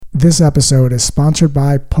This episode is sponsored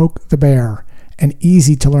by Poke the Bear, an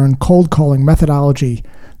easy-to-learn cold calling methodology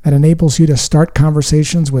that enables you to start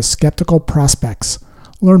conversations with skeptical prospects.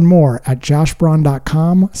 Learn more at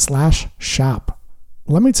joshbraun.com/shop.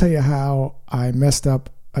 Let me tell you how I messed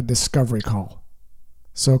up a discovery call.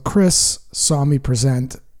 So Chris saw me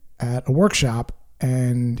present at a workshop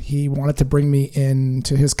and he wanted to bring me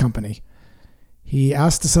into his company. He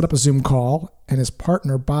asked to set up a Zoom call, and his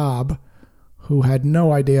partner, Bob, who had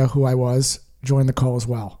no idea who I was, joined the call as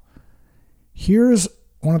well. Here's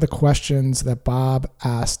one of the questions that Bob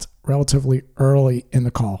asked relatively early in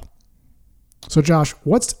the call. So Josh,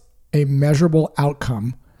 what's a measurable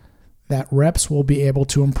outcome that reps will be able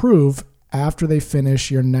to improve after they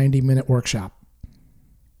finish your 90-minute workshop?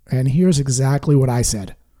 And here's exactly what I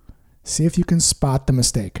said. See if you can spot the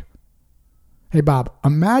mistake. Hey Bob,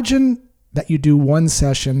 imagine that you do one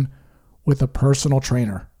session with a personal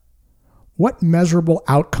trainer. What measurable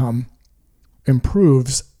outcome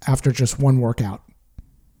improves after just one workout?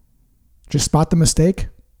 Just spot the mistake?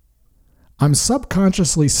 I'm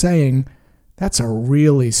subconsciously saying that's a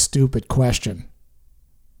really stupid question.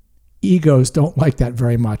 Egos don't like that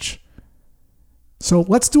very much. So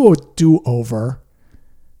let's do a do-over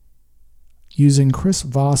using Chris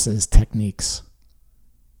Voss's techniques.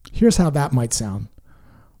 Here's how that might sound.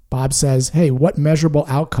 Bob says, hey, what measurable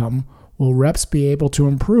outcome will reps be able to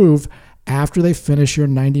improve after they finish your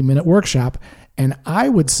 90-minute workshop? And I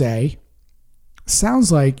would say,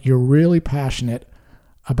 sounds like you're really passionate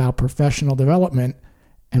about professional development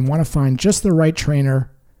and want to find just the right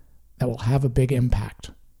trainer that will have a big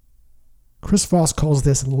impact. Chris Voss calls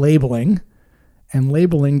this labeling, and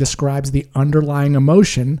labeling describes the underlying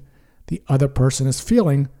emotion the other person is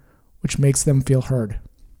feeling, which makes them feel heard.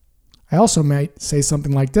 I also might say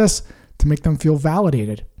something like this to make them feel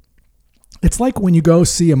validated. It's like when you go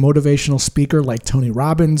see a motivational speaker like Tony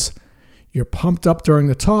Robbins, you're pumped up during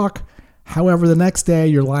the talk. However, the next day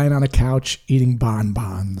you're lying on a couch eating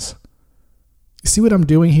bonbons. You see what I'm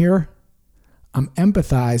doing here? I'm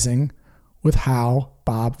empathizing with how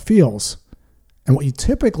Bob feels. And what you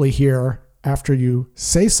typically hear after you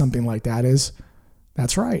say something like that is,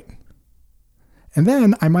 that's right. And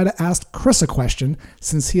then I might have asked Chris a question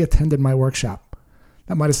since he attended my workshop.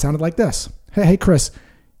 That might have sounded like this. Hey Chris,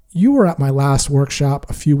 you were at my last workshop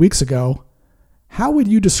a few weeks ago. How would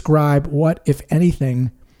you describe what, if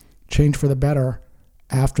anything, changed for the better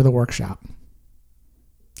after the workshop?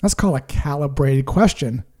 That's called a calibrated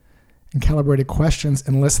question. And calibrated questions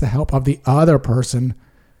enlist the help of the other person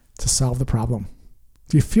to solve the problem.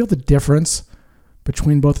 Do you feel the difference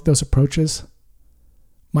between both of those approaches?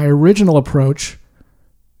 My original approach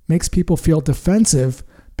makes people feel defensive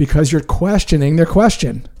because you're questioning their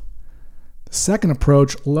question. The second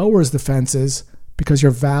approach lowers defenses because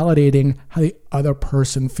you're validating how the other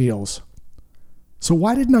person feels. So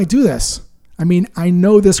why didn't I do this? I mean, I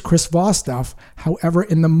know this Chris Voss stuff. However,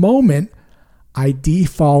 in the moment, I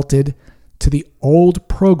defaulted to the old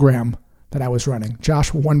program that I was running,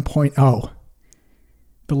 Josh 1.0.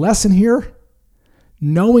 The lesson here?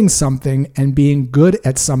 Knowing something and being good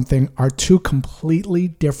at something are two completely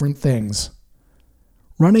different things.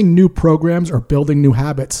 Running new programs or building new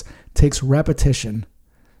habits takes repetition,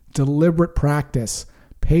 deliberate practice,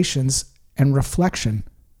 patience, and reflection.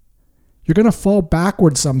 You're going to fall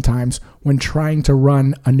backwards sometimes when trying to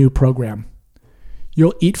run a new program.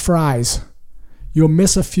 You'll eat fries. You'll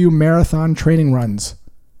miss a few marathon training runs.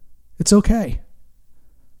 It's okay.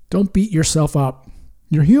 Don't beat yourself up.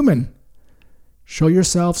 You're human. Show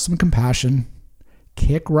yourself some compassion,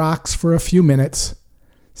 kick rocks for a few minutes,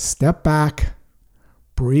 step back,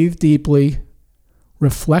 breathe deeply,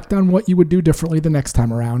 reflect on what you would do differently the next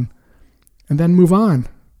time around, and then move on.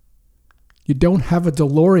 You don't have a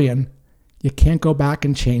DeLorean. You can't go back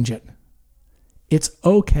and change it. It's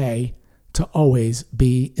okay to always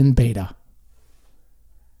be in beta.